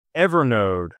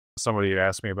Evernode. Somebody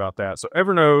asked me about that. So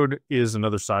Evernode is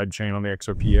another side chain on the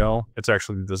XRPL. It's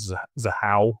actually the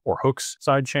Zahao or Hooks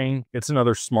side chain. It's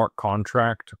another smart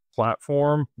contract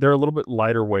platform. They're a little bit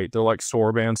lighter weight. They're like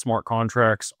Sorband smart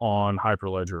contracts on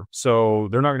Hyperledger. So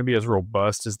they're not going to be as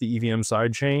robust as the EVM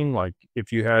side chain. Like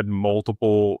if you had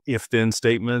multiple if-then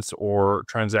statements or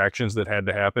transactions that had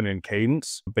to happen in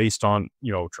cadence based on,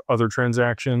 other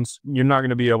transactions, you're not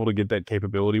going to be able to get that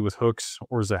capability with Hooks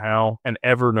or Zahao. And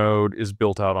Evernode is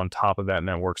built out on top of that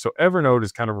network. So Evernode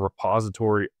is kind of a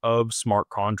repository of smart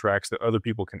contracts that other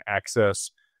people can access.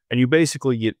 And you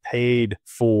basically get paid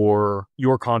for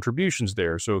your contributions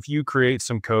there. So if you create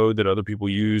some code that other people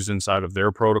use inside of their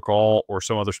protocol or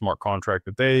some other smart contract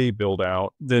that they build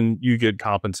out, then you get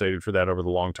compensated for that over the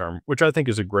long term, which I think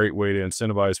is a great way to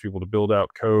incentivize people to build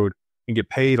out code and get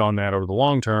paid on that over the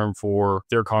long term for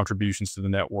their contributions to the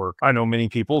network. I know many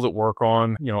people that work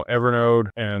on, Evernode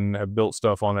and have built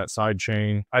stuff on that side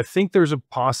chain. I think there's a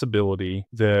possibility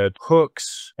that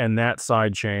Hooks and that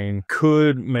side chain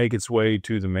could make its way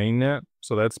to the mainnet.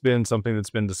 So that's been something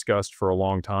that's been discussed for a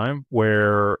long time,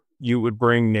 where you would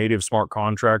bring native smart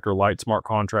contract or light smart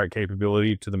contract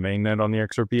capability to the mainnet on the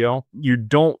XRPL. You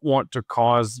don't want to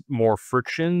cause more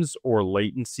frictions or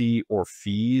latency or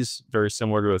fees, very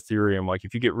similar to Ethereum. Like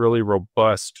if you get really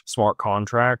robust smart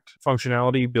contract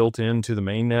functionality built into the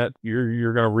mainnet,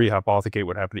 you're going to rehypothecate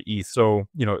what happened to ETH. So,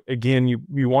 again,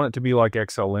 you want it to be like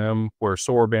XLM, where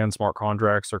Sorband smart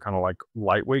contracts are kind of like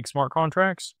lightweight smart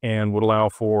contracts and would allow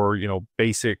for,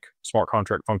 basic smart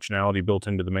contract functionality built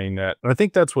into the mainnet. And I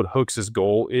think that's what Hooks'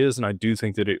 goal is. And I do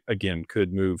think that it, again,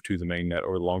 could move to the mainnet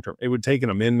over the long term. It would take an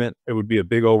amendment. It would be a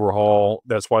big overhaul.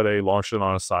 That's why they launched it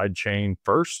on a side chain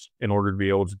first, in order to be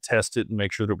able to test it and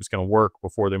make sure that it was going to work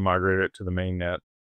before they migrated it to the mainnet.